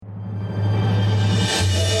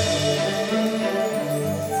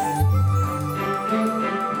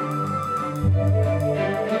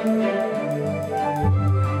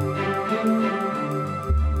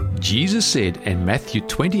Jesus said in Matthew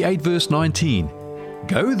 28 verse 19,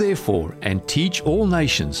 "Go therefore and teach all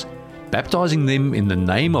nations, baptizing them in the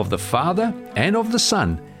name of the Father and of the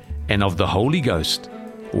Son and of the Holy Ghost."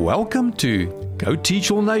 Welcome to Go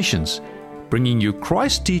Teach All Nations, bringing you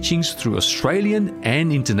Christ teachings through Australian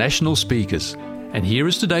and international speakers. And here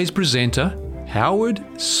is today's presenter, Howard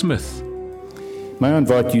Smith. May I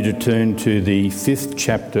invite you to turn to the 6th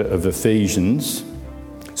chapter of Ephesians,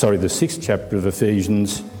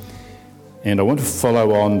 and I want to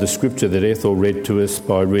follow on the scripture that Ethel read to us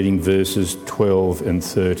by reading verses 12 and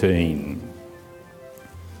 13.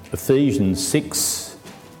 Ephesians 6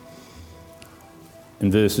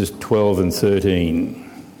 and verses 12 and 13.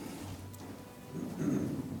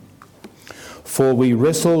 For we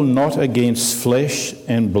wrestle not against flesh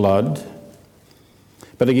and blood,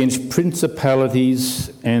 but against principalities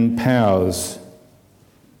and powers,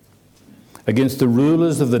 against the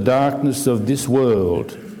rulers of the darkness of this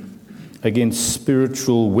world, against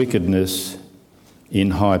spiritual wickedness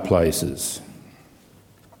in high places.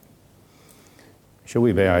 Shall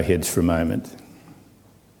we bow our heads for a moment?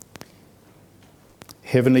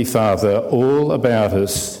 Heavenly Father, all about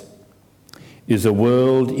us is a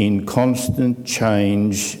world in constant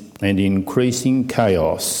change and increasing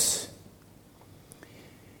chaos.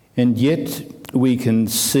 And yet we can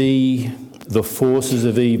see the forces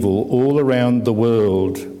of evil all around the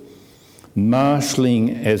world, marshalling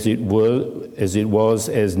as it was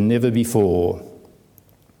as never before.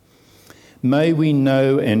 May we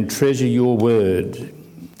know and treasure your word,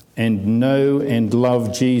 and know and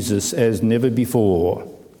love Jesus as never before,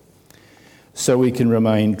 so we can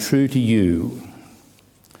remain true to you.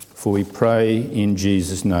 For we pray in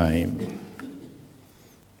Jesus' name.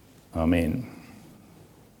 Amen.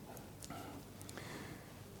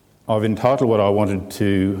 I've entitled what I wanted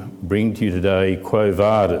to bring to you today, Quo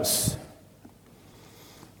Vadis,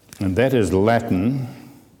 and that is Latin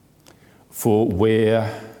for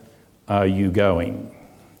where are you going?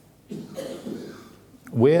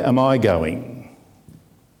 Where am I going?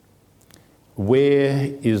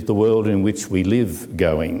 Where is the world in which we live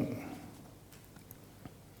going?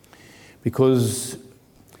 Because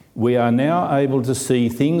we are now able to see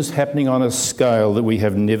things happening on a scale that we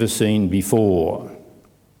have never seen before.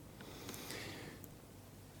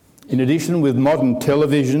 In addition, with modern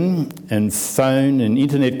television and phone and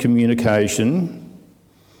internet communication,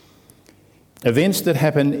 events that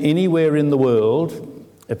happen anywhere in the world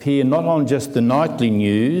appear not on just the nightly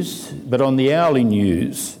news, but on the hourly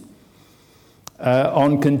news,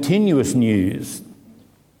 on continuous news,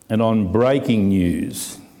 and on breaking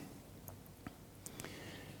news.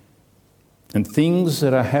 And things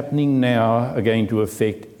that are happening now are going to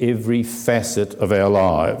affect every facet of our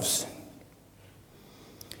lives.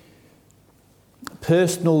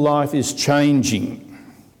 Personal life is changing.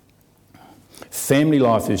 Family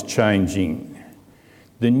life is changing.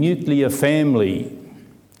 The nuclear family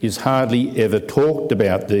is hardly ever talked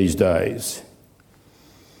about these days.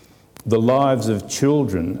 The lives of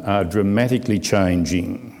children are dramatically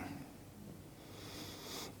changing.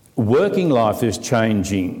 Working life is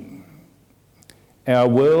changing. Our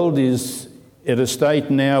world is at a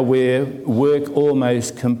state now where work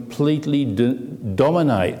almost completely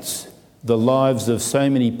dominates the lives of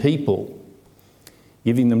so many people,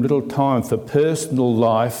 giving them little time for personal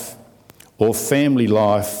life or family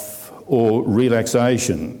life or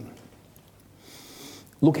relaxation.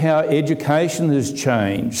 Look how education has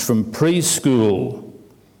changed from preschool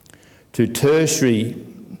to tertiary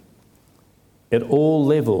at all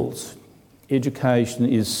levels. Education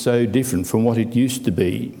is so different from what it used to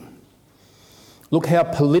be. Look how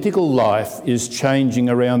political life is changing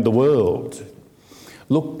around the world.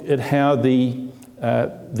 Look at how the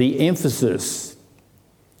emphasis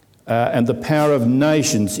and the power of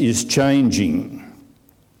nations is changing.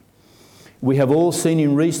 We have all seen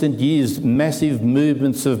in recent years massive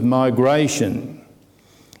movements of migration.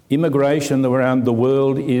 Immigration around the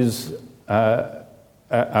world is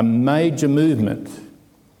a major movement.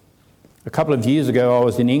 A couple of years ago I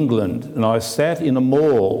was in England and I sat in a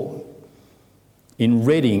mall in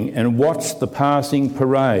Reading and watched the passing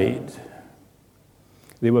parade.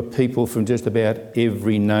 There were people from just about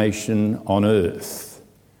every nation on earth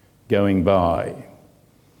going by.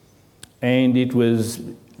 And it was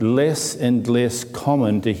less and less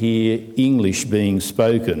common to hear English being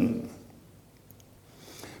spoken.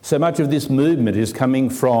 So much of this movement is coming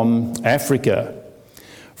from Africa,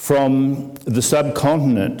 from the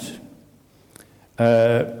subcontinent,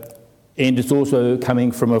 and it's also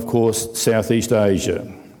coming from, of course, Southeast Asia.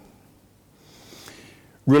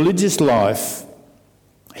 Religious life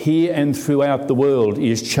here and throughout the world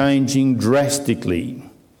is changing drastically.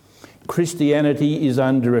 Christianity is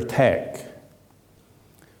under attack.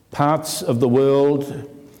 Parts of the world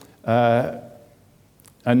are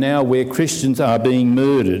now where Christians are being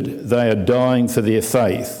murdered. They are dying for their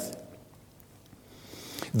faith.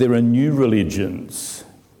 There are new religions,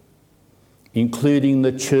 including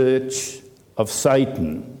the Church of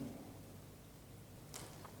Satan.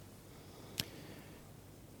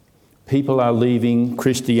 People are leaving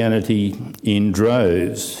Christianity in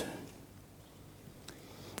droves.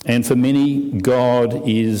 And for many, God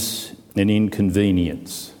is an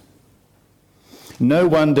inconvenience. No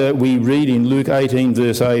wonder we read in Luke 18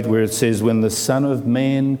 verse 8 where it says, "When the Son of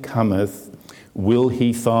Man cometh, will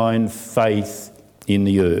he find faith in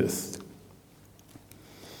the earth?"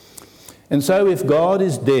 And so if God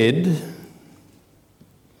is dead,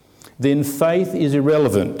 then faith is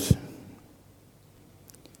irrelevant.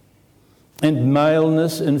 And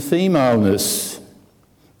maleness and femaleness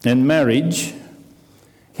and marriage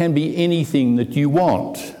can be anything that you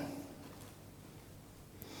want.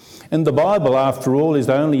 And the Bible, after all, is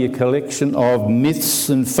only a collection of myths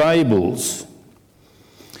and fables.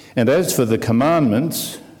 And as for the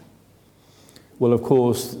commandments, well, of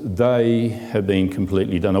course, they have been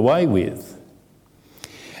completely done away with.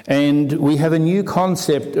 And we have a new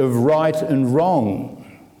concept of right and wrong.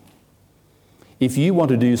 If you want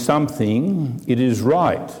to do something, it is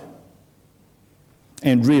right.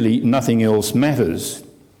 And really, nothing else matters.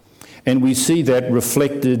 And we see that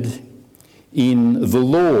reflected in the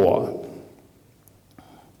law.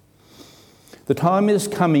 The time is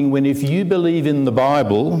coming when if you believe in the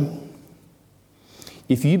Bible,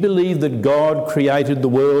 if you believe that God created the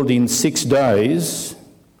world in 6 days,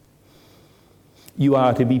 you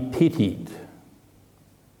are to be pitied.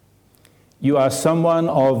 You are someone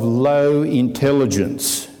of low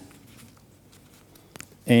intelligence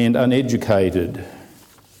and uneducated.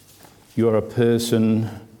 You are a person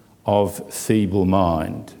of feeble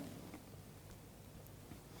mind.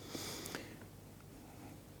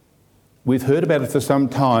 We've heard about it for some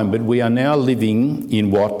time, but we are now living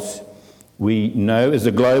in what we know as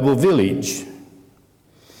a global village.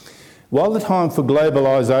 While the time for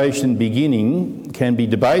globalisation beginning can be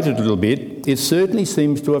debated a little bit, it certainly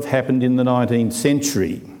seems to have happened in the 19th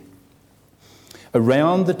century,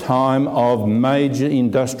 around the time of major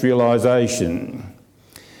industrialisation.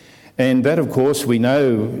 And that, of course, we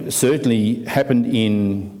know certainly happened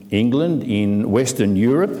in England, in Western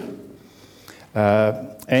Europe,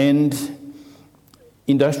 and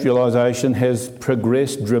industrialisation has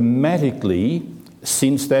progressed dramatically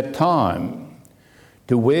since that time,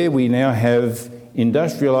 to where we now have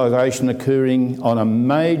industrialisation occurring on a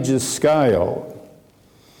major scale.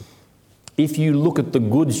 If you look at the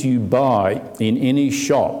goods you buy in any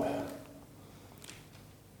shop,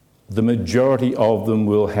 the majority of them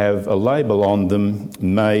will have a label on them,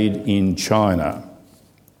 made in China.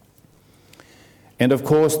 And of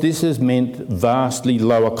course, this has meant vastly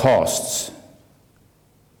lower costs.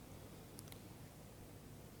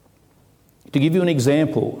 To give you an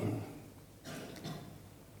example,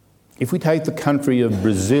 if we take the country of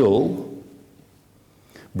Brazil,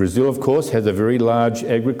 Brazil, of course, has a very large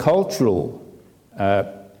agricultural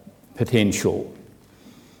potential.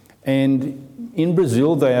 And in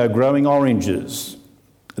Brazil, they are growing oranges.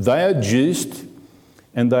 They are juiced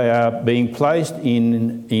and they are being placed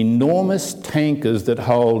in enormous tankers that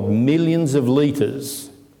hold millions of litres.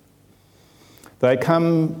 They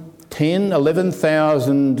come 10,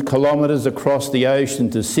 11,000 kilometres across the ocean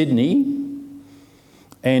to Sydney,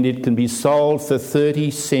 and it can be sold for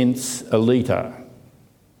 30 cents a litre.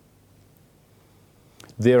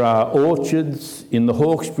 There are orchards in the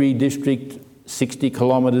Hawkesbury district, 60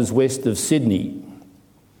 kilometres west of Sydney.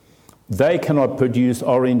 They cannot produce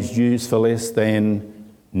orange juice for less than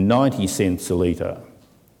 90 cents a litre.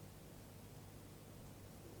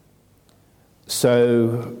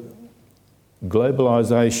 So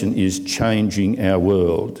globalisation is changing our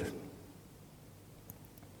world.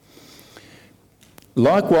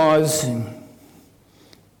 Likewise,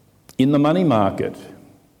 in the money market,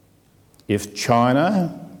 if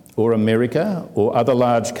China or America or other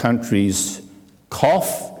large countries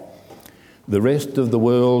cough, the rest of the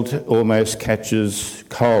world almost catches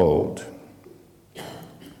cold.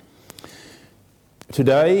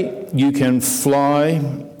 Today, you can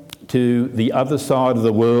fly to the other side of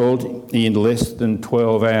the world in less than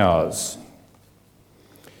 12 hours.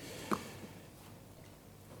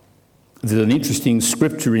 There's an interesting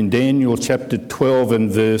scripture in Daniel chapter 12 and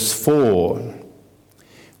verse 4,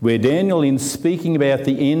 where Daniel, in speaking about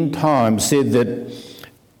the end time, said that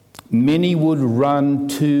many would run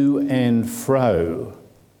to and fro,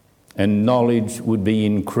 and knowledge would be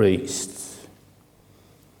increased.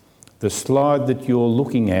 The slide that you're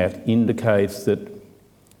looking at indicates that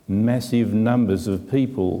massive numbers of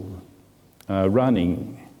people are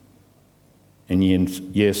running and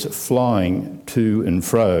yes, flying to and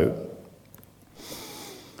fro.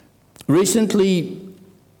 Recently,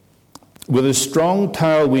 with a strong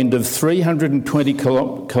tailwind of 320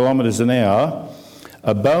 kilometres an hour,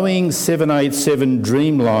 a Boeing 787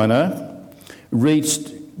 Dreamliner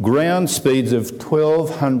reached ground speeds of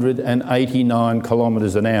 1,289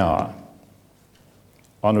 kilometres an hour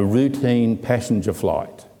on a routine passenger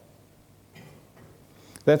flight.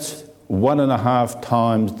 That's 1.5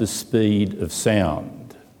 times the speed of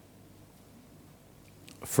sound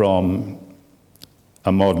from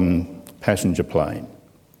a modern passenger plane.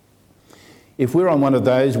 If we're on one of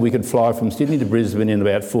those, we could fly from Sydney to Brisbane in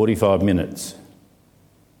about 45 minutes.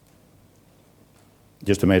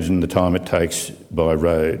 Just imagine the time it takes by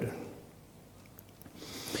road.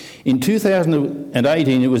 In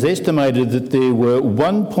 2018, it was estimated that there were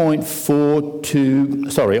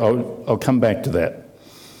 1.42... Sorry, I'll come back to that.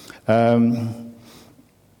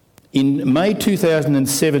 In May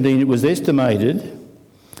 2017, it was estimated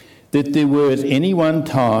that there were at any one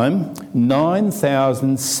time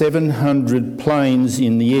 9,700 planes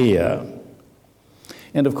in the air.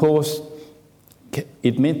 And of course,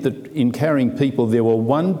 it meant that in carrying people, there were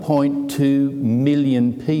 1.2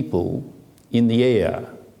 million people in the air.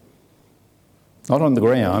 Not on the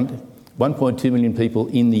ground, 1.2 million people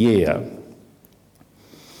in the air.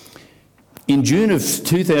 In June of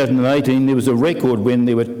 2018, there was a record when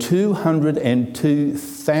there were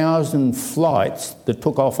 202,000 flights that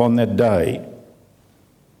took off on that day.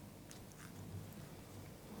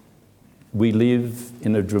 We live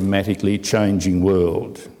in a dramatically changing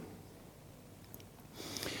world.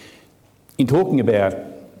 In talking about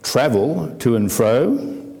travel to and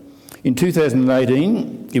fro, in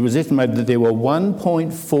 2018, it was estimated that there were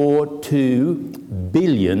 1.42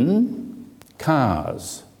 billion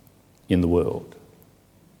cars in the world.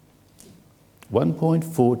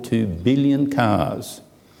 1.42 billion cars.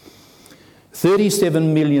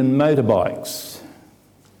 37 million motorbikes.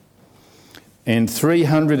 And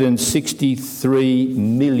 363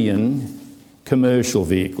 million commercial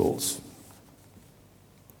vehicles.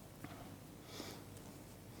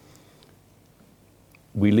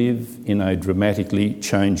 We live in a dramatically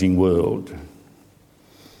changing world.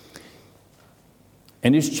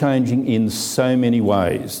 And it's changing in so many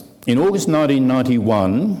ways. In August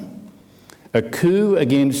 1991, a coup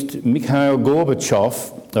against Mikhail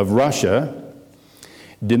Gorbachev of Russia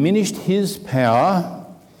diminished his power,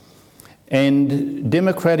 and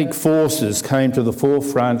democratic forces came to the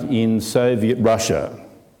forefront in Soviet Russia.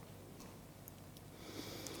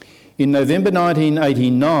 In November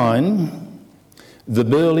 1989, the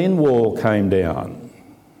Berlin Wall came down.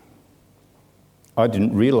 I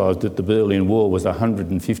didn't realise that the Berlin Wall was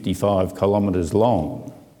 155 kilometres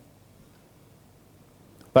long.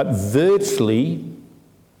 But virtually,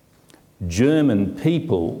 German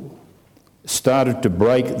people started to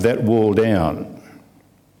break that wall down.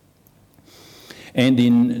 And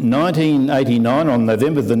in 1989, on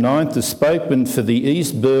November the 9th, the spokesman for the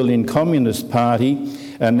East Berlin Communist Party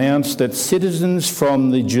announced that citizens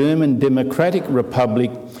from the German Democratic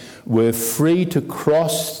Republic were free to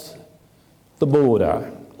cross the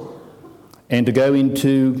border and to go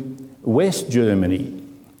into West Germany,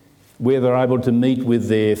 where they're able to meet with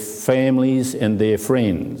their families and their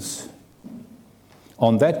friends.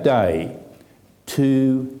 On that day,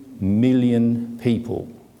 2 million people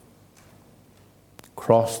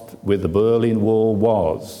crossed where the Berlin Wall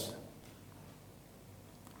was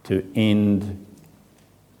to end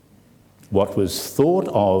what was thought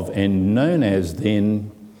of and known as then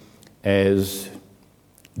as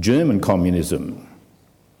German communism.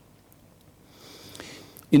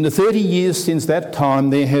 In the 30 years since that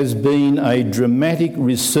time, there has been a dramatic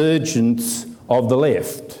resurgence of the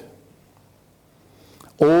left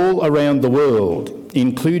all around the world,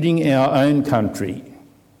 including our own country.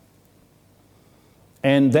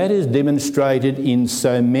 And that is demonstrated in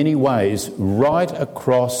so many ways right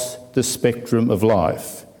across the spectrum of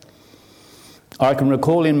life. I can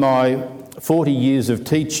recall in my 40 years of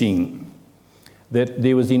teaching that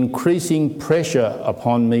there was increasing pressure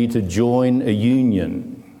upon me to join a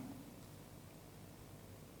union.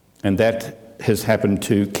 And that has happened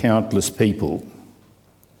to countless people.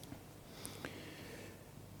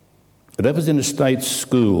 That was in a state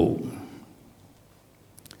school.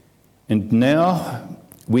 And now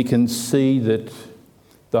we can see that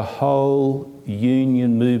the whole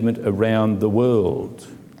union movement around the world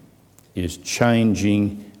is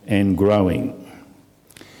changing and growing.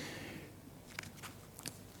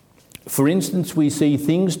 For instance, we see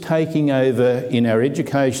things taking over in our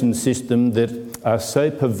education system that are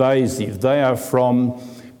so pervasive. They are from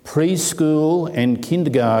preschool and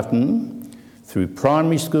kindergarten through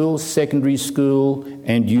primary school, secondary school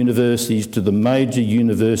and universities to the major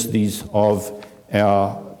universities of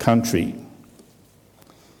our country.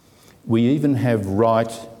 We even have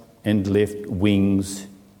right and left wings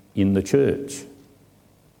in the church.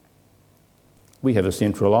 We have a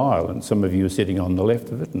central aisle, and some of you are sitting on the left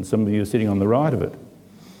of it and some of you are sitting on the right of it.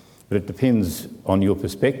 But it depends on your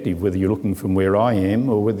perspective, whether you're looking from where I am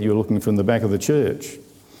or whether you're looking from the back of the church.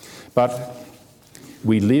 But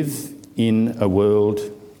we live in a world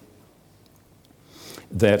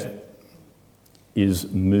that is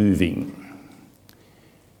moving.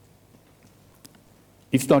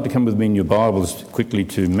 If you'd like to come with me in your Bibles quickly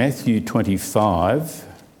to Matthew 25,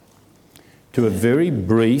 to a very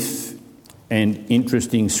brief and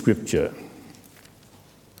interesting scripture.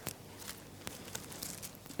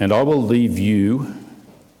 And I will leave you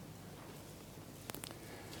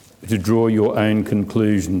to draw your own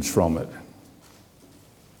conclusions from it.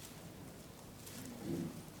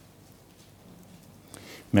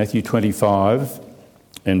 Matthew 25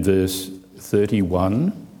 and verse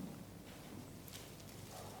 31.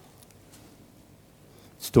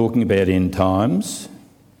 It's talking about end times.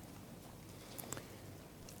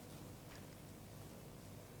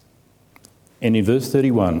 And in verse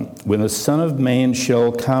 31, when the Son of Man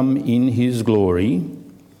shall come in his glory,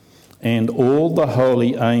 and all the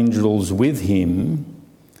holy angels with him,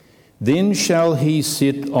 then shall he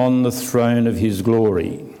sit on the throne of his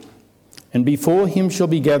glory. And before him shall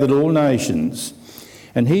be gathered all nations,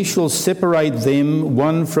 and he shall separate them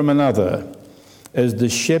one from another, as the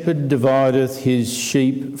shepherd divideth his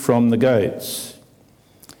sheep from the goats.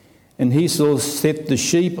 And he shall set the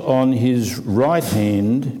sheep on his right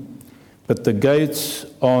hand, but the goats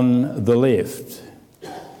on the left.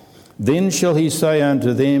 Then shall he say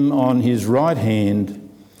unto them on his right hand,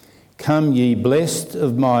 Come ye blessed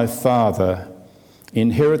of my Father,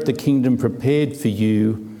 inherit the kingdom prepared for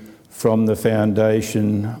you from the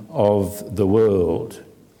foundation of the world.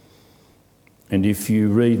 And if you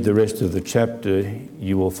read the rest of the chapter,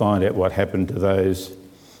 you will find out what happened to those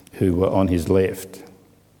who were on his left.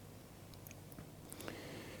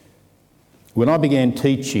 When I began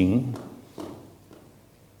teaching,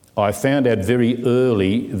 I found out very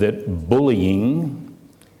early that bullying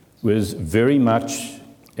was very much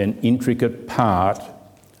an intricate part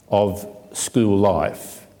of school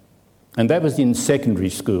life, and that was in secondary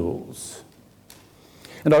schools.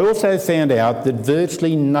 And I also found out that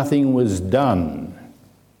virtually nothing was done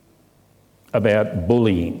about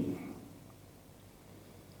bullying.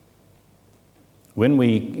 When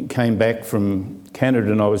we came back from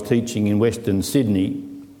Canada and I was teaching in Western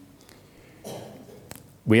Sydney,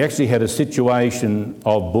 we actually had a situation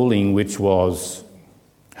of bullying which was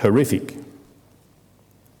horrific.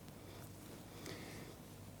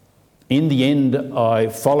 In the end, I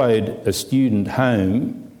followed a student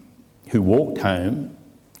home who walked home,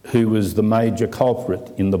 who was the major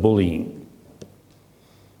culprit in the bullying.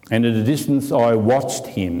 And at a distance, I watched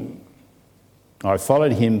him. I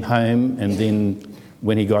followed him home, and then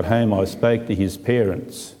when he got home, I spoke to his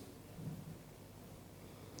parents.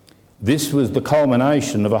 This was the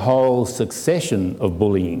culmination of a whole succession of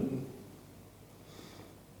bullying.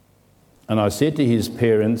 And I said to his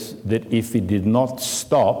parents that if it did not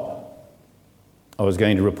stop, I was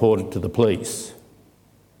going to report it to the police.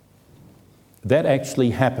 That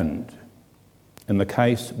actually happened, and the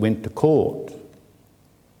case went to court,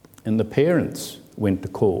 and the parents went to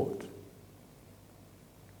court.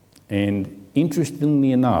 And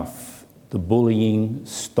interestingly enough, the bullying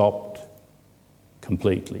stopped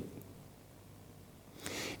completely.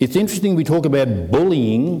 It's interesting we talk about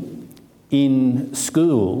bullying in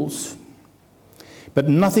schools, but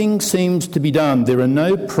nothing seems to be done. There are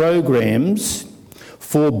no programs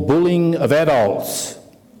for bullying of adults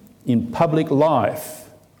in public life,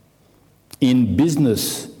 in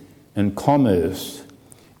business and commerce,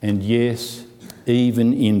 and yes,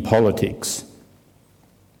 even in politics.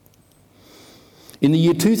 In the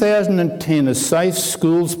year 2010, a Safe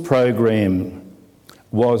Schools program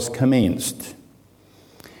was commenced.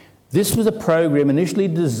 This was a program initially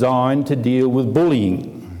designed to deal with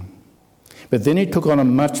bullying, but then it took on a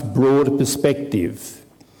much broader perspective.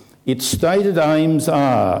 Its stated aims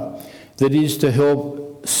are that it is to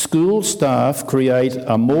help school staff create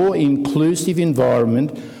a more inclusive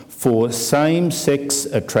environment for same-sex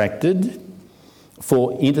attracted,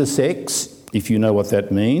 for intersex, if you know what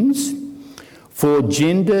that means, for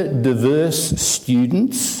gender diverse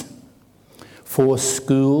students, for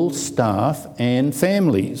school staff and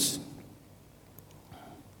families.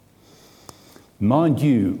 Mind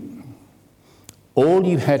you, all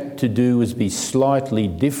you had to do was be slightly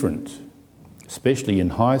different, especially in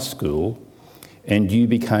high school, and you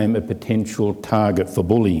became a potential target for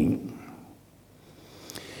bullying.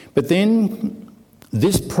 But then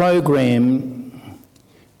this program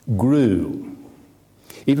grew.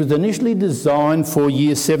 It was initially designed for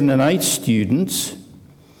Year 7 and 8 students,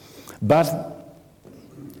 but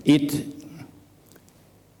it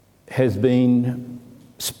has been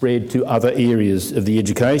spread to other areas of the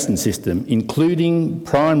education system, including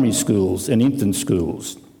primary schools and infant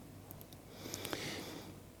schools.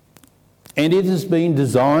 And it has been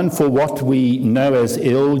designed for what we know as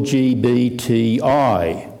LGBTI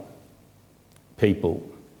people,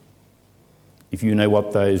 if you know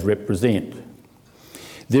what those represent.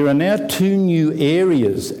 There are now 2 new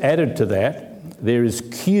areas added to that. There is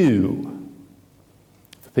Q,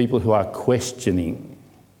 for people who are questioning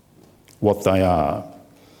what they are.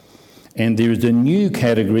 And there is a new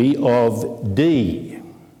category of D,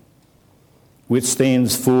 which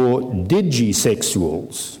stands for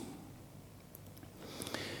digisexuals.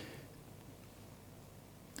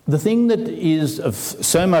 The thing that is of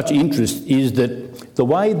so much interest is that the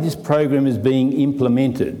way this program is being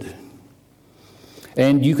implemented,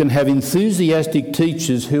 and you can have enthusiastic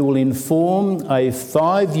teachers who will inform a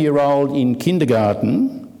 5-year-old in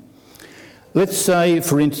kindergarten. Let's say,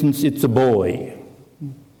 for instance, it's a boy,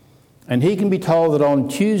 and he can be told that on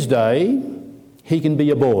Tuesday he can be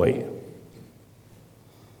a boy.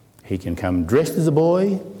 He can come dressed as a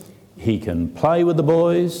boy, he can play with the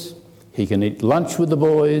boys, he can eat lunch with the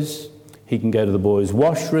boys, he can go to the boys'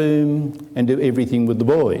 washroom and do everything with the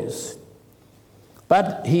boys.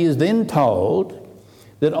 But he is then told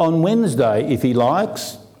that on Wednesday, if he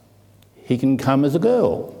likes, he can come as a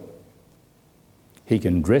girl. He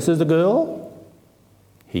can dress as a girl,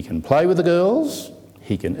 he can play with the girls,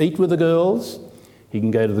 he can eat with the girls, he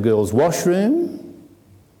can go to the girls' washroom,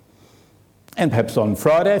 and perhaps on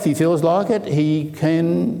Friday, if he feels like it, he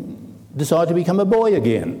can decide to become a boy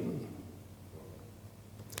again.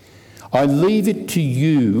 I leave it to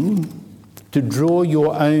you to draw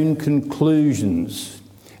your own conclusions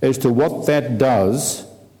as to what that does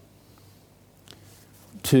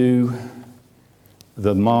to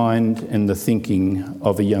the mind and the thinking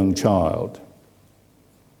of a young child.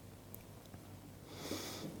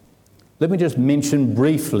 Let me just mention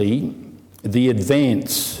briefly the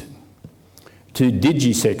advance to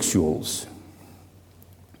digisexuals.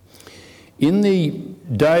 In the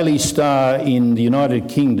Daily Star in the United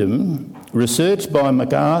Kingdom, research by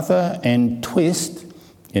MacArthur and Twist,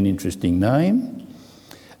 an interesting name,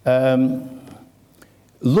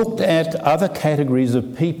 looked at other categories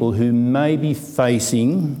of people who may be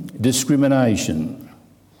facing discrimination.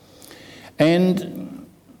 And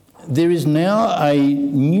there is now a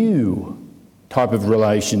new type of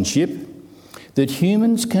relationship that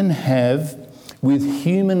humans can have with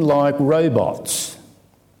human-like robots.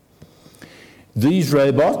 These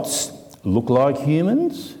robots look like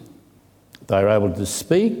humans, they're able to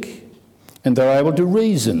speak, and they're able to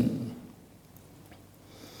reason.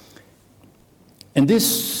 And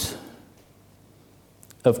this,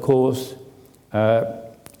 of course,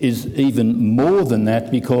 is even more than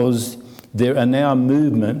that, because there are now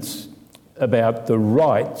movements about the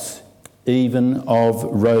rights even of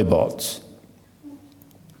robots.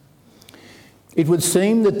 It would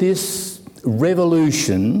seem that this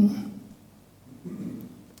revolution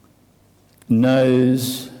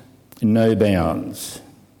knows no bounds.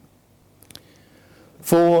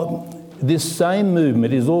 For this same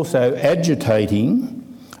movement is also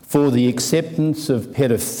agitating for the acceptance of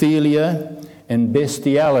pedophilia and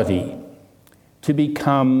bestiality to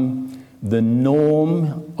become the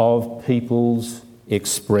norm of people's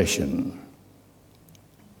expression.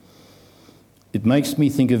 It makes me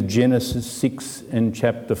think of Genesis 6 and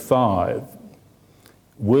chapter 5,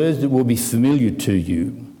 words that will be familiar to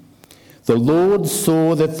you. The Lord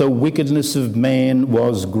saw that the wickedness of man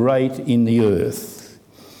was great in the earth,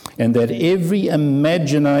 and that every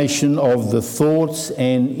imagination of the thoughts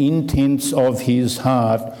and intents of his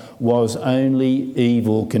heart was only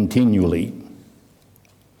evil continually.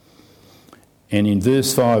 And in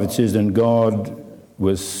verse 5 it says, and God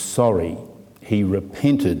was sorry, he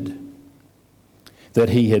repented that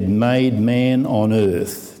he had made man on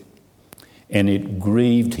earth, and it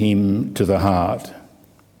grieved him to the heart.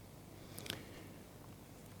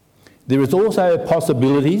 There is also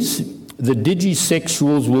possibilities that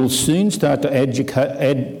digisexuals will soon start to agitate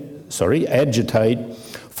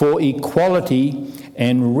for equality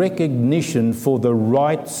and recognition for the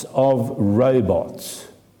rights of robots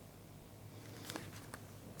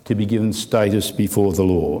to be given status before the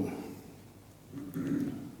law.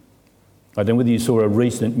 I don't know whether you saw a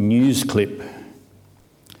recent news clip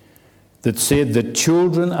that said that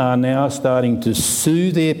children are now starting to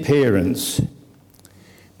sue their parents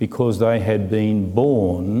because they had been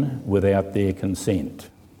born without their consent.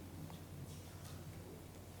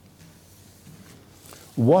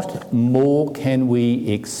 What more can we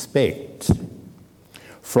expect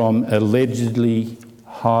from allegedly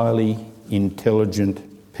highly intelligent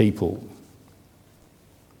people?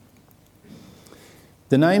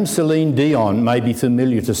 The name Celine Dion may be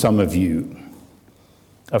familiar to some of you.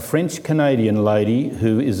 A French-Canadian lady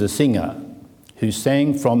who is a singer, who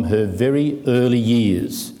sang from her very early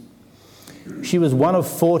years. She was one of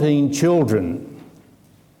 14 children,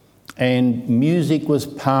 and music was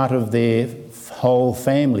part of their whole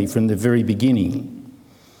family from the very beginning.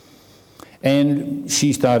 And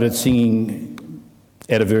she started singing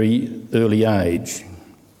at a very early age.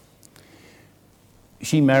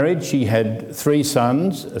 She married, she had 3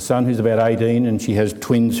 sons, a son who's about 18, and she has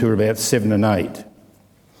twins who are about 7 and 8.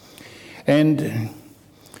 And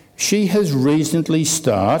she has recently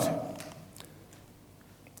started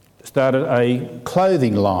a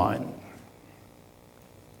clothing line.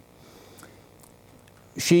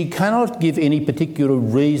 She cannot give any particular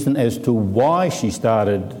reason as to why she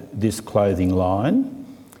started this clothing line.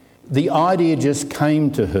 The idea just came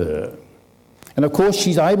to her. And of course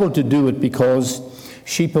she's able to do it because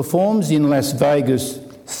she performs in Las Vegas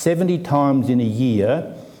 70 times in a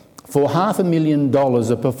year for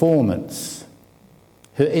 $500,000 a performance.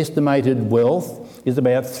 Her estimated wealth is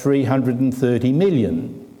about $330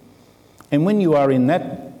 million. And when you are in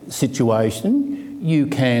that situation, you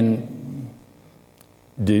can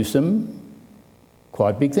do some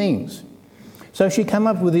quite big things. So she came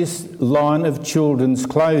up with this line of children's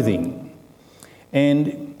clothing.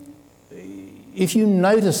 And if you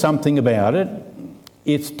notice something about it,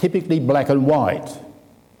 it's typically black and white.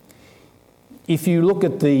 If you look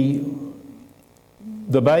at the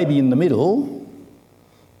baby in the middle,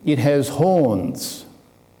 it has horns.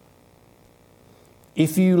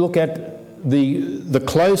 If you look at the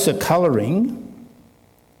closer colouring,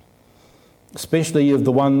 especially of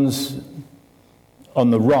the ones on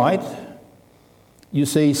the right, you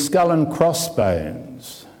see skull and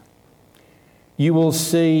crossbones. You will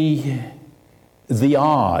see the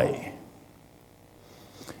eye.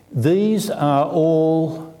 These are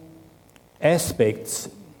all aspects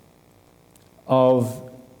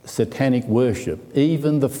of satanic worship,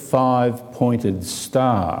 even the 5-pointed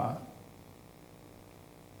star.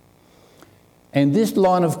 And this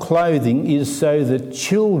line of clothing is so that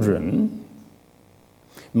children,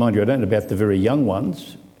 mind you, I don't know about the very young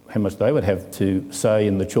ones, how much they would have to say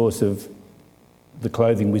in the choice of the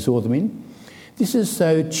clothing we saw them in. This is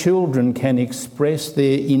so children can express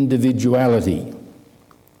their individuality.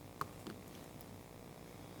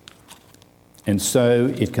 And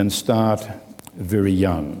so it can start very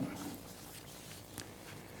young.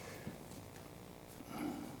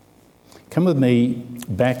 Come with me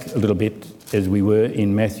back a little bit as we were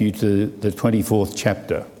in Matthew to the 24th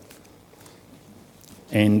chapter.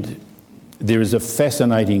 And there is a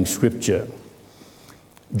fascinating scripture.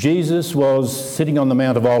 Jesus was sitting on the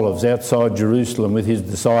Mount of Olives outside Jerusalem with his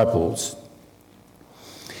disciples.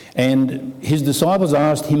 And his disciples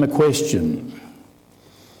asked him a question.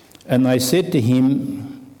 And they said to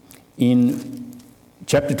him in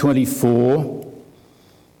chapter 24,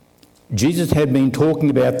 Jesus had been talking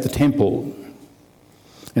about the temple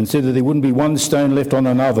and said that there wouldn't be one stone left on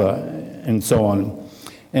another and so on.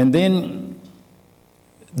 And then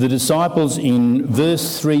the disciples in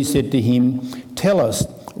verse 3 said to him, "Tell us,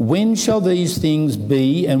 when shall these things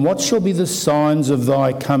be, and what shall be the signs of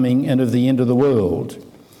thy coming and of the end of the world?"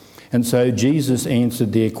 And so Jesus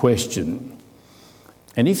answered their question.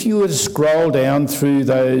 And if you were to scroll down through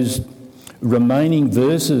those remaining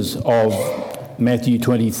verses of Matthew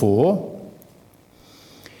 24,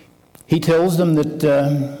 he tells them that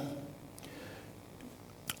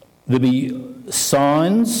there'd be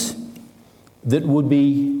signs that would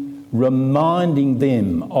be reminding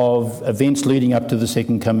them of events leading up to the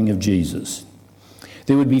second coming of Jesus.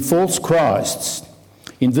 There would be false Christs.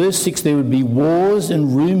 In verse 6, there would be wars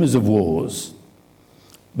and rumours of wars.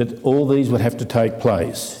 But all these would have to take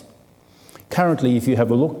place. Currently, if you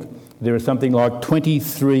have a look, there are something like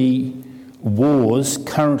 23 wars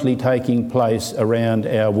currently taking place around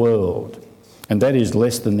our world. And that is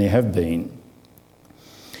less than there have been.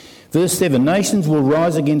 Verse 7, nations will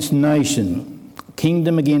rise against nation,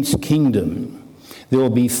 kingdom against kingdom. There will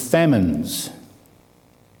be famines.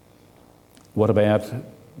 What about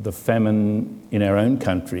the famine in our own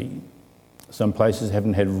country? Some places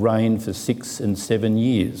haven't had rain for 6 and 7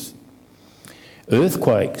 years.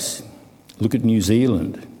 Earthquakes, Look at New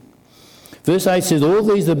Zealand. Verse 8 says, all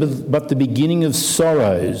these are but the beginning of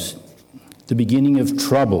sorrows, the beginning of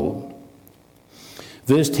trouble.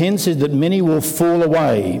 Verse 10 says that many will fall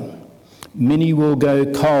away, many will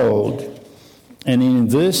go cold. And in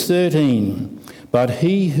verse 13, but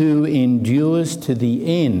he who endures to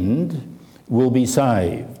the end will be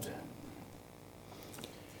saved.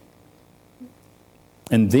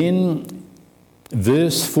 And then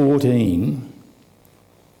verse 14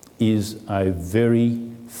 is a very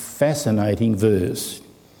fascinating verse.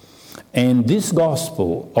 And this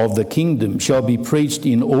gospel of the kingdom shall be preached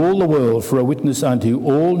in all the world for a witness unto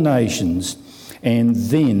all nations, and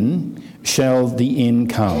then shall the end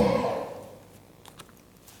come.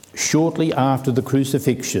 Shortly after the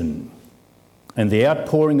crucifixion and the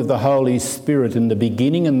outpouring of the Holy Spirit and the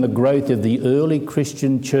beginning and the growth of the early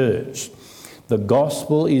Christian church, the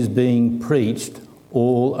gospel is being preached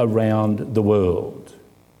all around the world.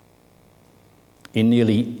 In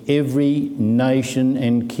nearly every nation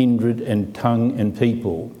and kindred and tongue and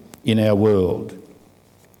people in our world.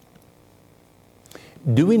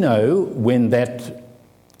 Do we know when that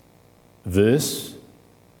verse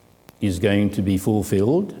is going to be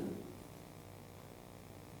fulfilled?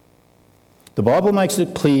 The Bible makes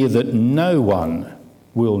it clear that no one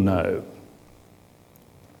will know.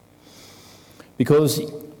 Because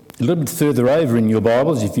a little bit further over in your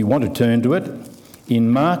Bibles, if you want to turn to it, in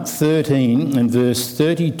Mark 13 and verse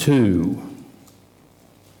 32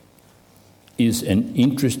 is an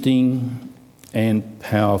interesting and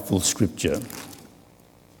powerful scripture. It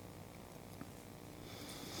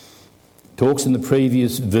talks in the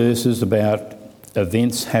previous verses about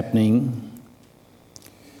events happening,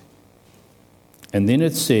 and then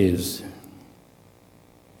it says,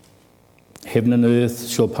 heaven and earth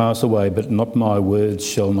shall pass away, but not my words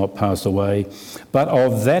shall not pass away. But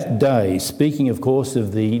of that day, speaking of course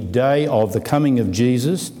of the day of the coming of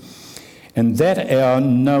Jesus, and that hour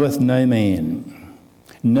knoweth no man,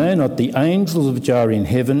 no, not the angels which are in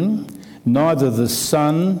heaven, neither the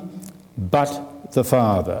Son, but the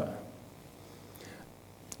Father.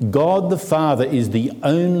 God the Father is the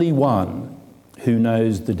only one who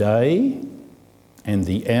knows the day and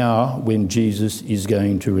the hour when Jesus is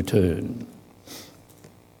going to return.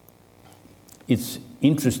 It's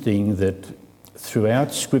interesting that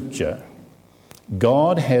throughout Scripture,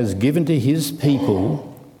 God has given to his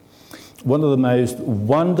people one of the most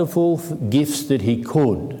wonderful gifts that he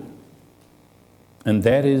could, and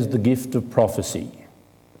that is the gift of prophecy.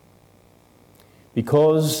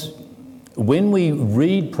 Because when we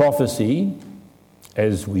read prophecy,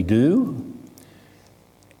 as we do,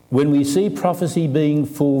 when we see prophecy being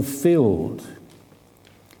fulfilled,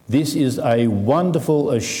 this is a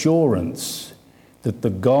wonderful assurance that the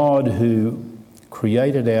God who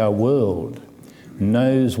created our world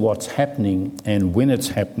knows what's happening and when it's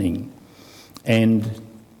happening, and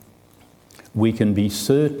we can be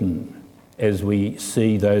certain as we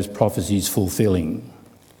see those prophecies fulfilling.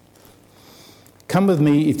 Come with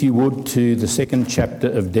me, if you would, to the second chapter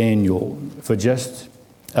of Daniel for just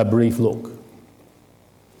a brief look.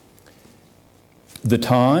 The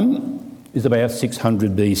time is about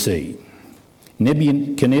 600 BC.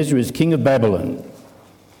 Nebuchadnezzar is king of Babylon,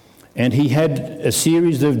 and he had a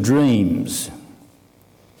series of dreams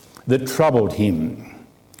that troubled him.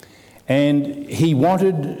 And he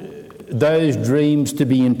wanted those dreams to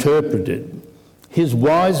be interpreted. His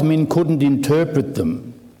wise men couldn't interpret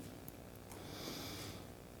them.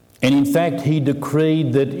 And in fact, he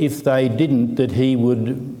decreed that if they didn't, that he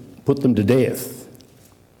would put them to death.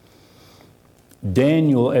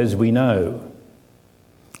 Daniel, as we know,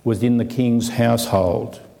 was in the king's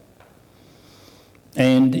household.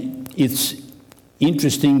 And it's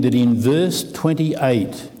interesting that in verse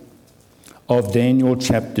 28 of Daniel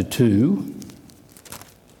chapter 2,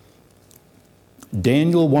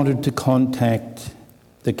 Daniel wanted to contact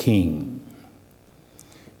the king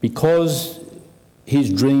because his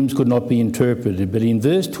dreams could not be interpreted. But in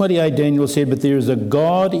verse 28, Daniel said, "But there is a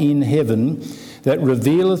God in heaven that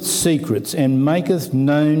revealeth secrets and maketh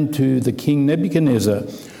known to the king Nebuchadnezzar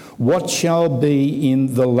what shall be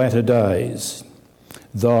in the latter days.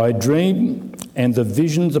 Thy dream and the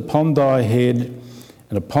visions upon thy head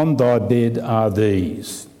and upon thy bed are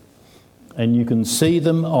these." And you can see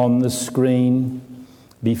them on the screen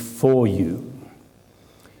before you.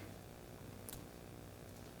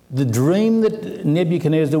 The dream that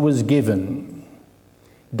Nebuchadnezzar was given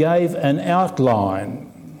gave an outline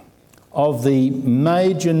of the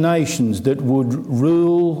major nations that would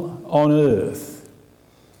rule on earth,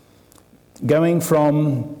 going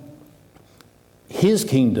from his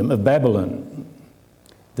kingdom of Babylon,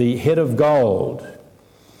 the head of gold,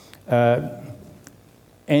 And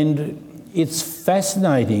it's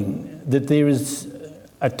fascinating that there is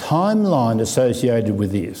a timeline associated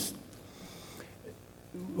with this.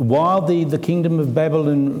 While the kingdom of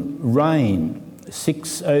Babylon reigned,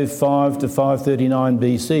 605 to 539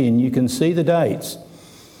 BC, and you can see the dates.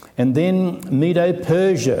 And then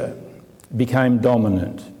Medo-Persia became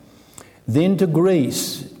dominant, then to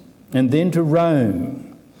Greece, and then to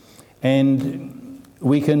Rome. And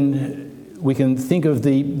we can think of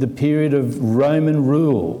the period of Roman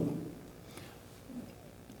rule,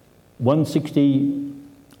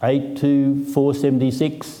 168 to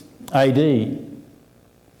 476 AD.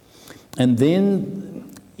 And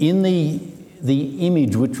then in the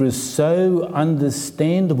image which was so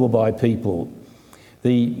understandable by people,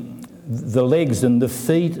 the legs and the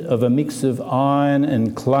feet of a mix of iron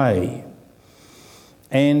and clay.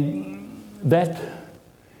 And that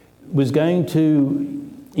was going to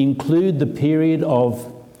include the period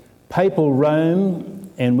of papal Rome,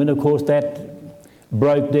 and when of course that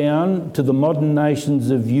broke down, to the modern nations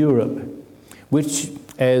of Europe, which,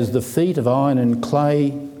 as the feet of iron and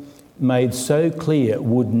clay made so clear,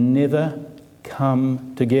 would never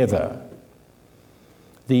come together.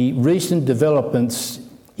 The recent developments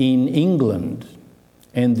in England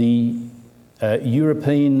and the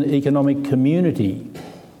European Economic Community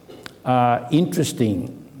are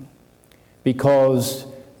interesting because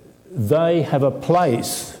they have a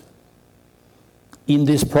place in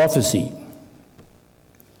this prophecy.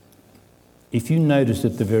 If you notice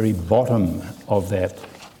at the very bottom of that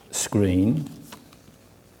screen,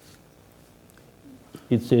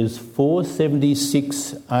 it says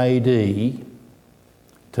 476 AD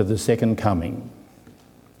to the second coming.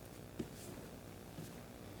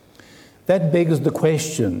 That begs the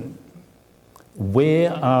question,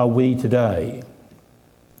 where are we today?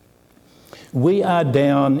 We are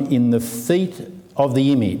down in the feet of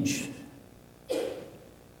the image.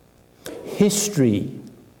 History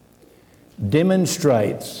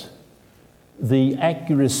demonstrates the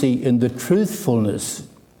accuracy and the truthfulness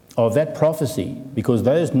of that prophecy, because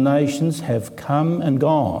those nations have come and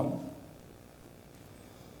gone.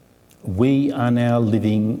 We are now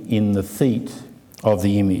living in the feet of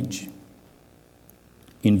the image.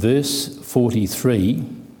 In verse 43,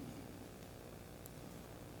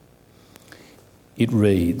 it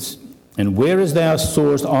reads, "And whereas thou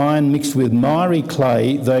sawest iron mixed with miry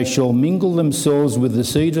clay, they shall mingle themselves with the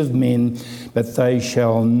seed of men, but they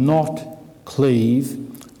shall not cleave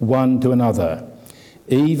one to another,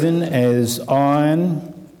 even as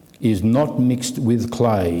iron is not mixed with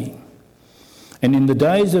clay. And in the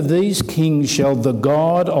days of these kings shall the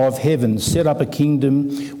God of heaven set up a kingdom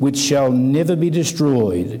which shall never be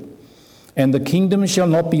destroyed, and the kingdom shall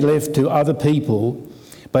not be left to other people,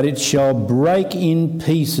 but it shall break in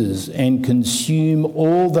pieces and consume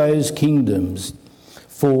all those kingdoms.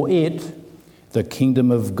 For it, the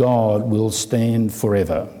kingdom of God, will stand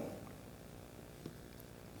forever."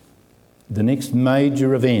 The next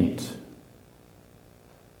major event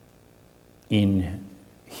in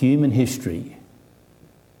human history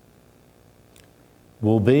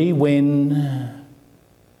will be when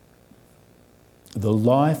the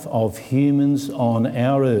life of humans on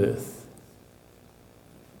our earth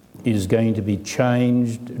is going to be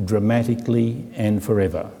changed dramatically and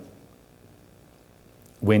forever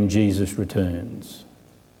when Jesus returns.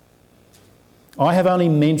 I have only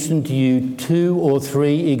mentioned to you 2 or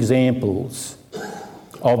 3 examples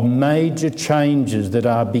of major changes that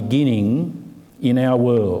are beginning in our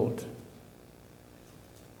world.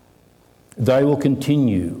 They will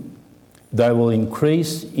continue. They will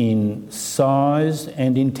increase in size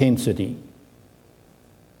and intensity.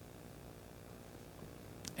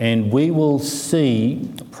 And we will see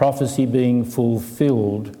prophecy being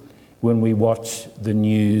fulfilled when we watch the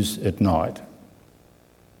news at night.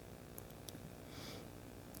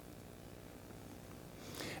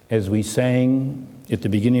 As we sang at the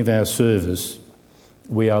beginning of our service,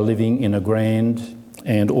 we are living in a grand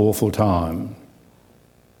and awful time.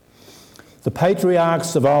 The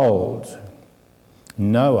patriarchs of old,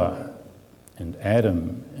 Noah and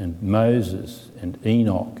Adam and Moses and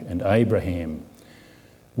Enoch and Abraham,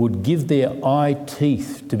 would give their eye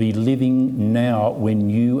teeth to be living now when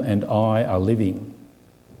you and I are living.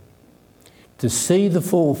 To see the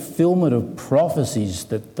fulfilment of prophecies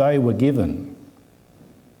that they were given,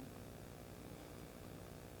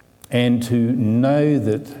 and to know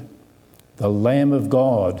that the Lamb of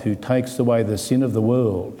God who takes away the sin of the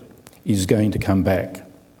world is going to come back.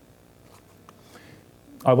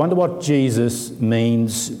 I wonder what Jesus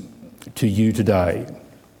means to you today.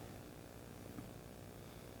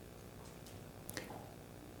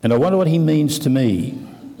 And I wonder what he means to me.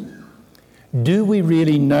 Do we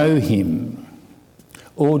really know him,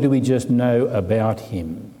 or do we just know about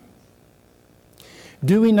him?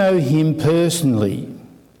 Do we know him personally?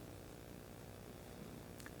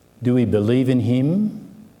 Do we believe in him?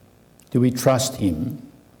 Do we trust him?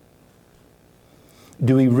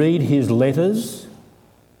 Do we read his letters?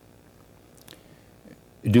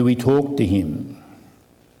 Do we talk to him?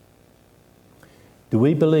 Do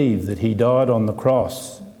we believe that he died on the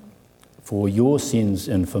cross for your sins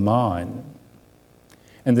and for mine,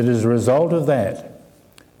 and that as a result of that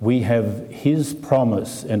we have his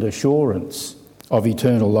promise and assurance of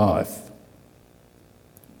eternal life?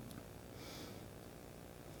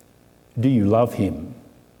 Do you love him?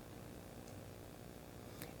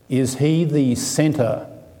 Is he the centre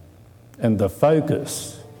and the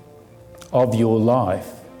focus of your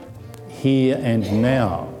life here and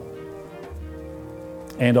now,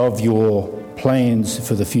 and of your plans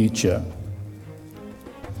for the future?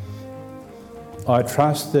 I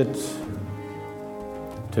trust that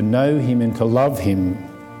to know him and to love him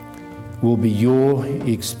will be your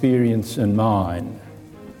experience and mine,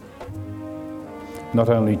 not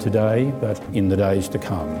only today but in the days to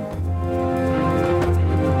come.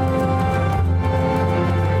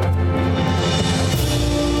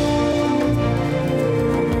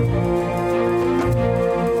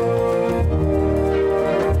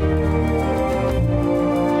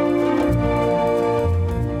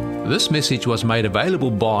 This message was made available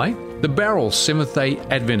by the Bowral Seventh-day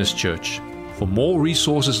Adventist Church. For more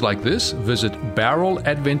resources like this, visit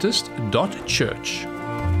bowraladventist.church.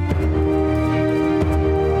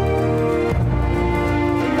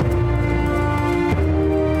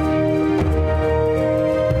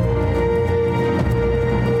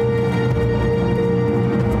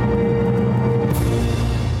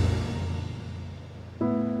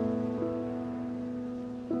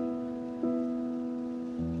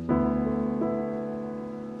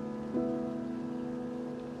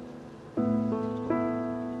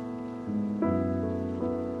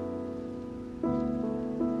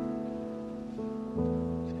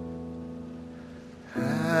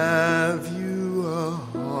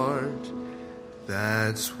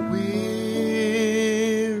 That's weary,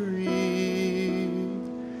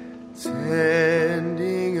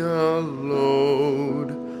 tending a load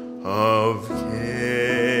of care.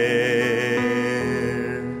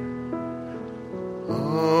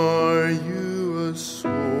 Are you a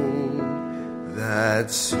soul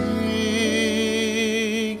that's seeking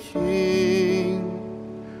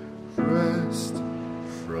rest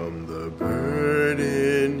from the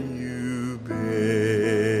burden you bear?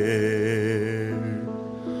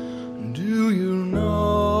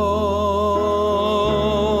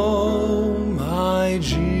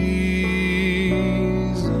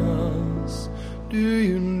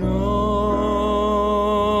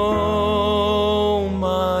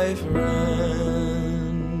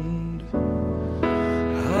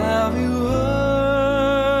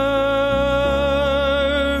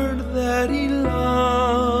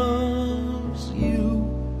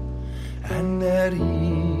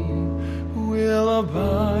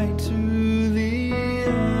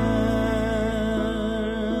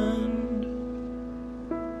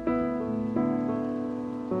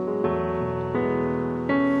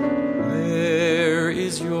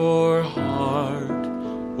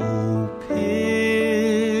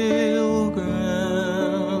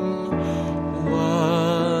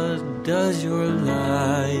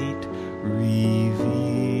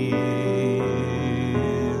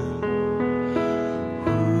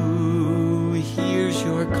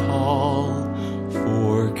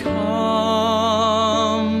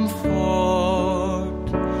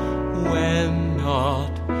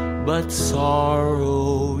 But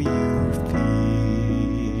sorrow you feel.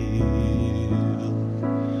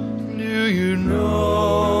 Do you know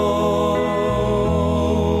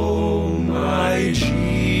my Jesus?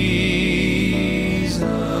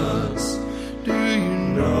 Do you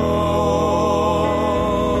know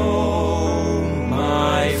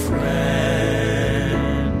my friend?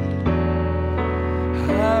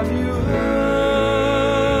 Have you heard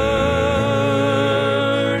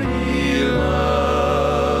he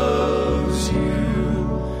loves you,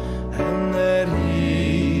 and that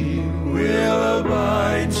he will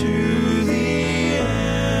abide to the end?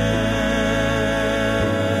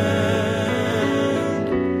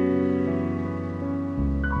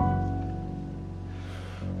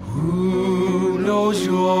 Who knows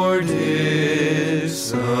your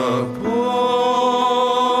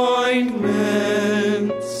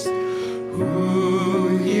disappointments?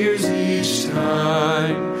 Who hears each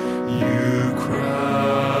time you cry?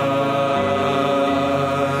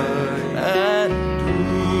 And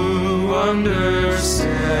who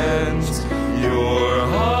understands your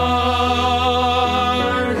heartaches,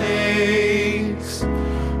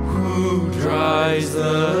 who dries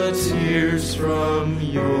the tears from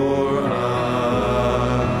your eyes.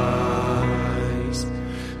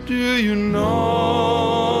 Do you know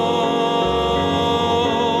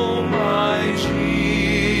my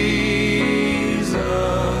Jesus?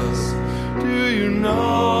 Do you know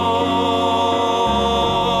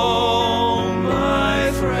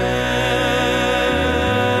my friend?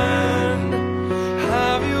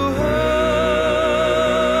 Have you heard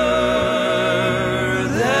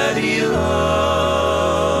that he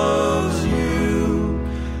loves you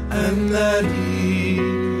and that he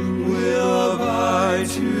will abide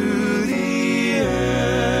to the end?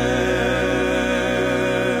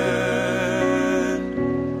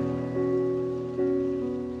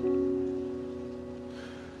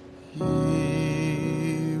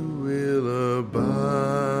 He will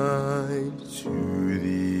abide to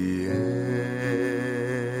the end.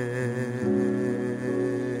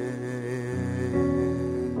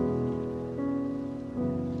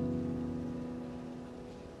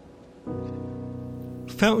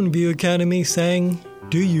 Fountain View Academy sang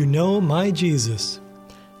Do You Know My Jesus?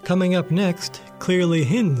 Coming up next, Clearly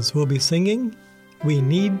Hymns will be singing We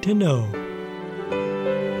Need to Know.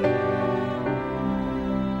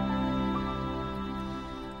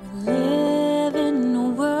 Live in a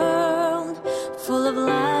world full of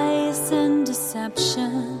lies and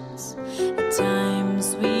deceptions. At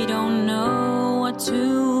times we don't know what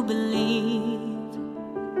to believe.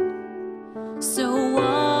 So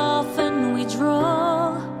often we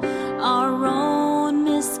draw our own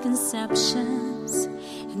misconceptions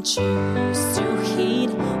and choose to heed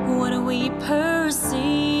what we perceive.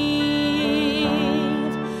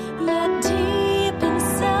 Yet deep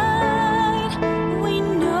inside we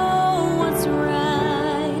know what's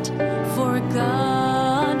right, for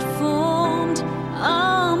God formed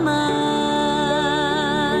our minds.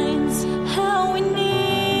 How we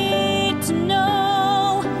need to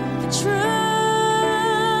know the truth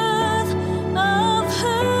of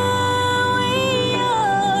who we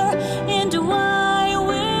are and why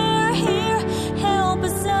we're here. Help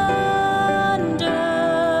us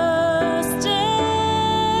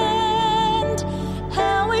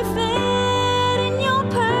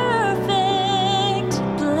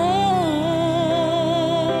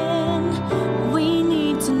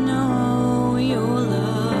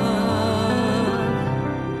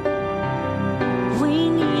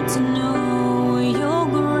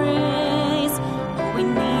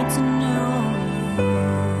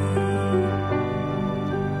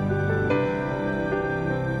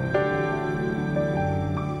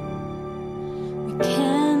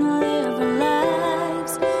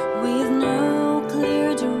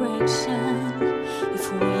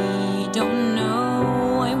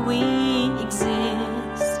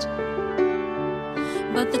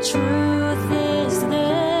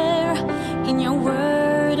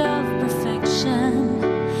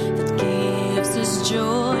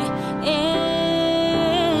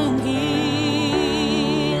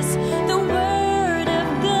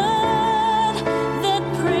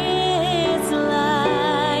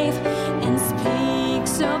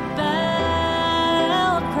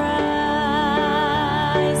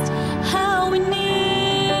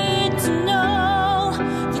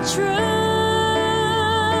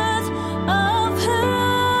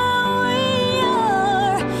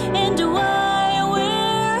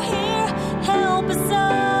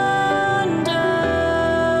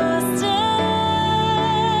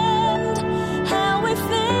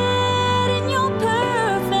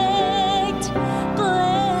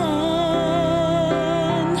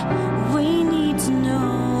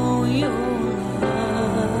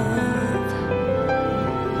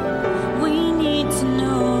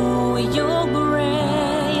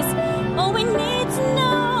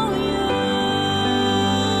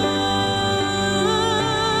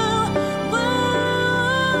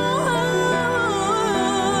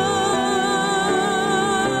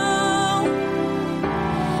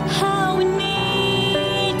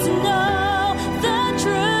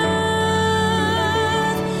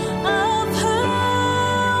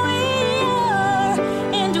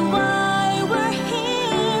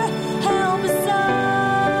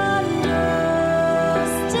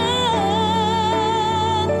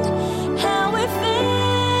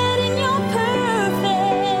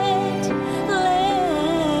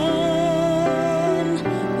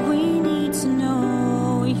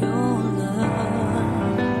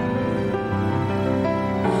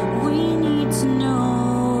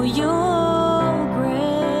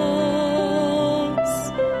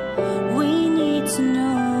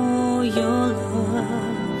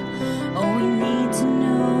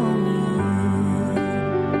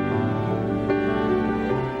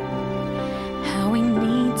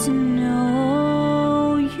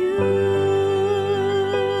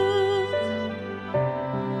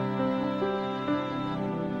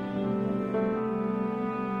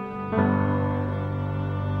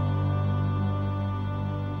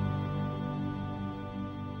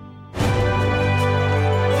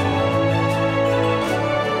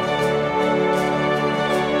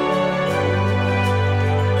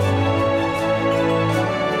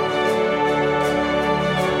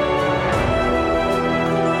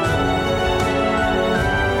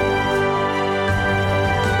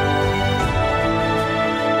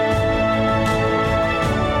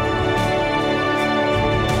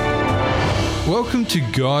Welcome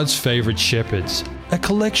to God's Favourite Shepherds, a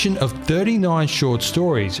collection of 39 short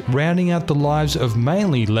stories rounding out the lives of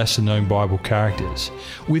mainly lesser-known Bible characters,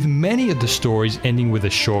 with many of the stories ending with a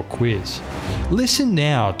short quiz. Listen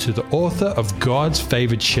now to the author of God's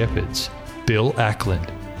Favourite Shepherds, Bill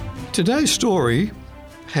Ackland. Today's story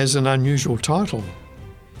has an unusual title.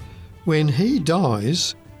 When He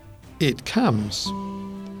Dies, It Comes.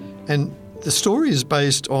 And the story is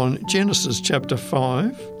based on Genesis chapter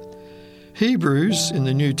 5, Hebrews in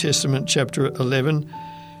the New Testament chapter 11,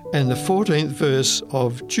 and the 14th verse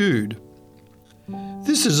of Jude.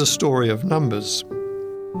 This is a story of numbers.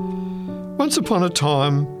 Once upon a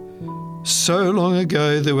time, so long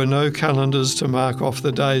ago, there were no calendars to mark off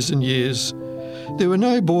the days and years. There were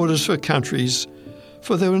no borders for countries,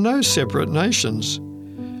 for there were no separate nations.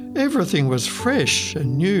 Everything was fresh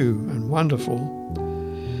and new and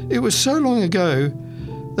wonderful. It was so long ago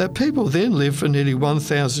that people then lived for nearly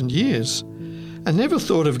 1,000 years and never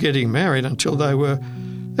thought of getting married until they were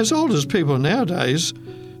as old as people nowadays,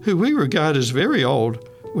 who we regard as very old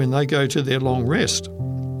when they go to their long rest.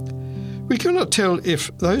 We cannot tell if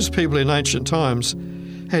those people in ancient times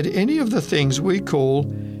had any of the things we call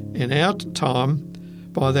in our time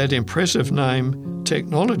by that impressive name,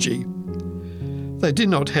 technology. They did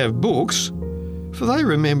not have books, for they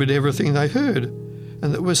remembered everything they heard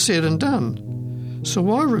and that was said and done. So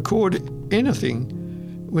why record anything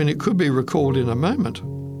when it could be recalled in a moment?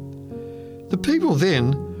 The people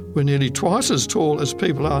then were nearly twice as tall as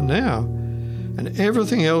people are now, and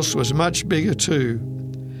everything else was much bigger too.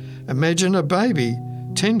 Imagine a baby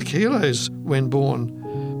 10 kilos when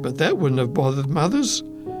born, but that wouldn't have bothered mothers,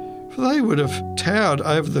 for they would have towered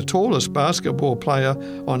over the tallest basketball player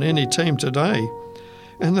on any team today.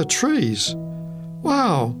 And the trees,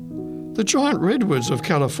 wow, the giant redwoods of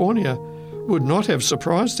California would not have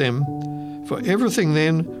surprised them, for everything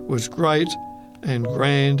then was great and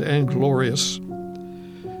grand and glorious.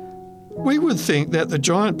 We would think that the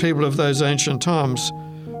giant people of those ancient times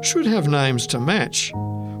should have names to match.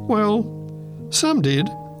 Well, some did,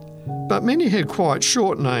 but many had quite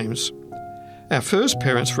short names. Our first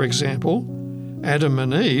parents, for example, Adam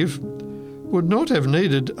and Eve, would not have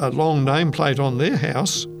needed a long nameplate on their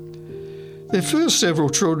house. Their first several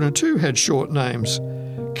children too had short names,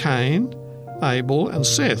 Cain, Abel and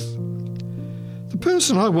Seth. The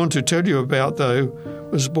person I want to tell you about, though,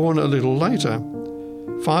 was born a little later,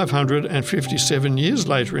 557 years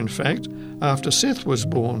later, in fact, after Seth was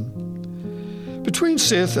born. Between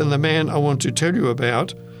Seth and the man I want to tell you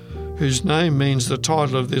about, whose name means the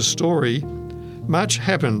title of this story, much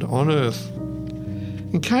happened on earth.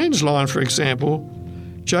 In Cain's line, for example,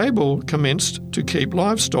 Jabal commenced to keep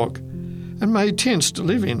livestock and made tents to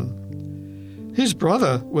live in. His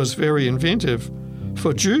brother was very inventive,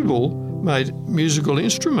 for Jubal made musical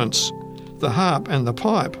instruments, the harp and the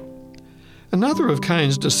pipe. Another of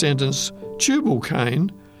Cain's descendants, Tubal-Cain,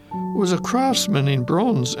 was a craftsman in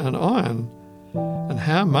bronze and iron, and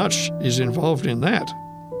how much is involved in that?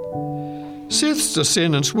 Seth's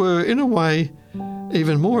descendants were, in a way,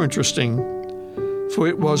 even more interesting, for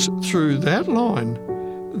it was through that line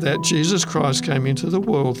that Jesus Christ came into the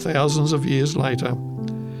world thousands of years later.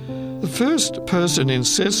 The first person in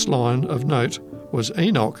Seth's line of note was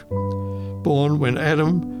Enoch, born when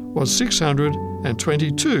Adam was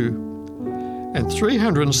 622, and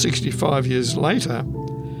 365 years later,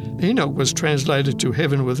 Enoch was translated to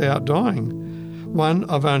heaven without dying, one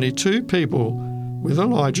of only 2 people with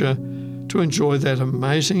Elijah to enjoy that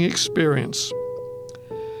amazing experience.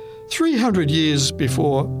 300 years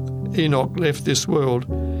before Enoch left this world,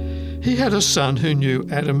 he had a son who knew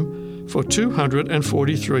Adam for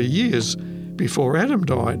 243 years before Adam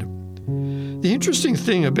died. The interesting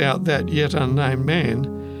thing about that yet unnamed man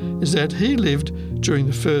is that he lived during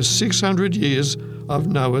the first 600 years of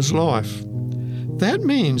Noah's life. That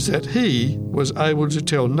means that he was able to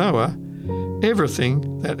tell Noah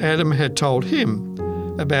everything that Adam had told him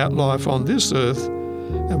about life on this earth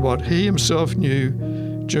and what he himself knew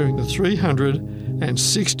during the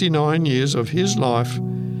 369 years of his life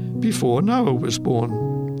before Noah was born.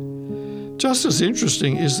 Just as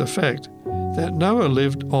interesting is the fact that Noah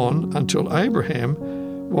lived on until Abraham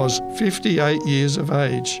was 58 years of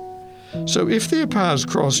age. So if their paths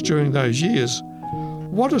crossed during those years,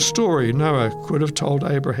 what a story Noah could have told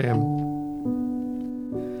Abraham.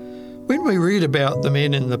 When we read about the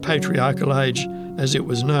men in the patriarchal age, as it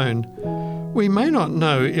was known, we may not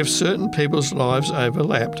know if certain people's lives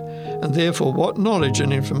overlapped, and therefore what knowledge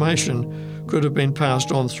and information could have been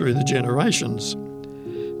passed on through the generations.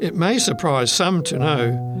 It may surprise some to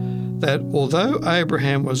know that although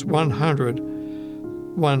Abraham was 100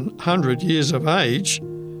 years of age,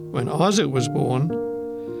 when Isaac was born,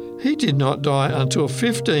 he did not die until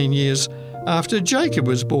 15 years after Jacob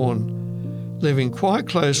was born, living quite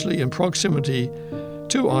closely in proximity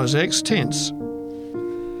to Isaac's tents.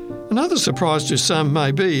 Another surprise to some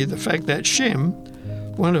may be the fact that Shem,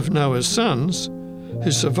 one of Noah's sons,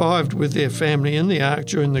 who survived with their family in the ark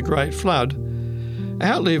during the Great Flood,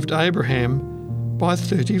 outlived Abraham by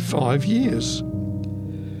 35 years.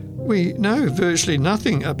 We know virtually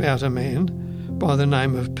nothing about a man by the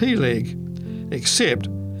name of Peleg, except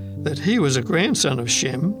that he was a grandson of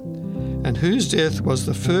Shem, and whose death was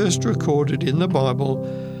the first recorded in the Bible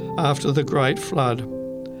after the Great Flood.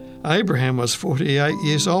 Abraham was 48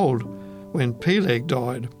 years old when Peleg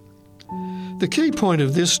died. The key point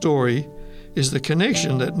of this story is the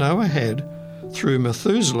connection that Noah had through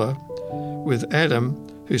Methuselah with Adam,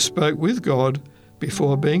 who spoke with God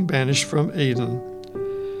before being banished from Eden.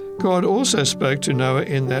 God also spoke to Noah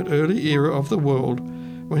in that early era of the world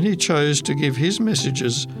when he chose to give his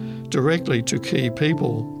messages directly to key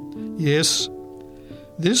people. Yes,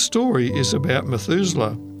 this story is about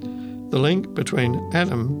Methuselah, the link between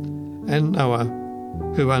Adam and Noah,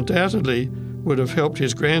 who undoubtedly would have helped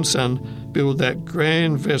his grandson build that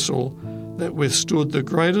grand vessel that withstood the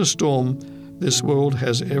greatest storm this world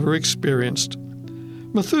has ever experienced.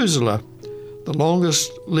 Methuselah, the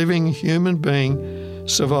longest living human being,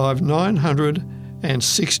 survived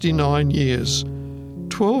 969 years,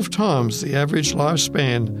 12 times the average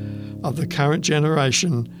lifespan of the current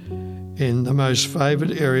generation in the most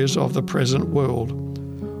favoured areas of the present world.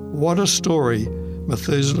 What a story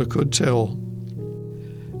Methuselah could tell.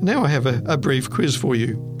 Now I have a brief quiz for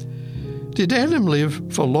you. Did Adam live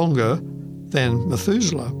for longer than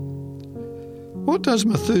Methuselah? What does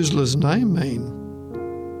Methuselah's name mean?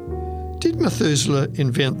 Did Methuselah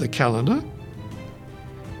invent the calendar?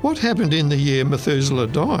 What happened in the year Methuselah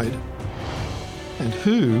died? And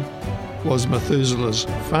who was Methuselah's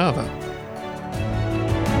father?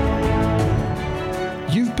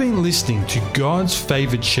 You've been listening to God's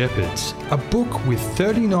Favoured Shepherds, a book with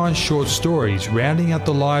 39 short stories rounding out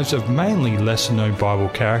the lives of mainly lesser-known Bible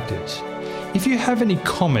characters. If you have any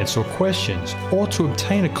comments or questions, or to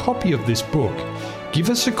obtain a copy of this book, give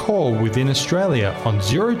us a call within Australia on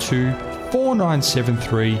 02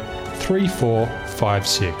 4973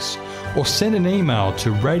 3456 or send an email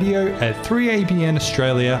to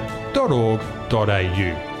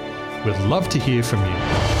radio@3abnaustralia.org.au. We'd love to hear from you.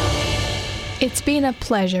 It's been a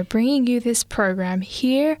pleasure bringing you this program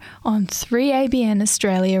here on 3ABN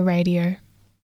Australia Radio.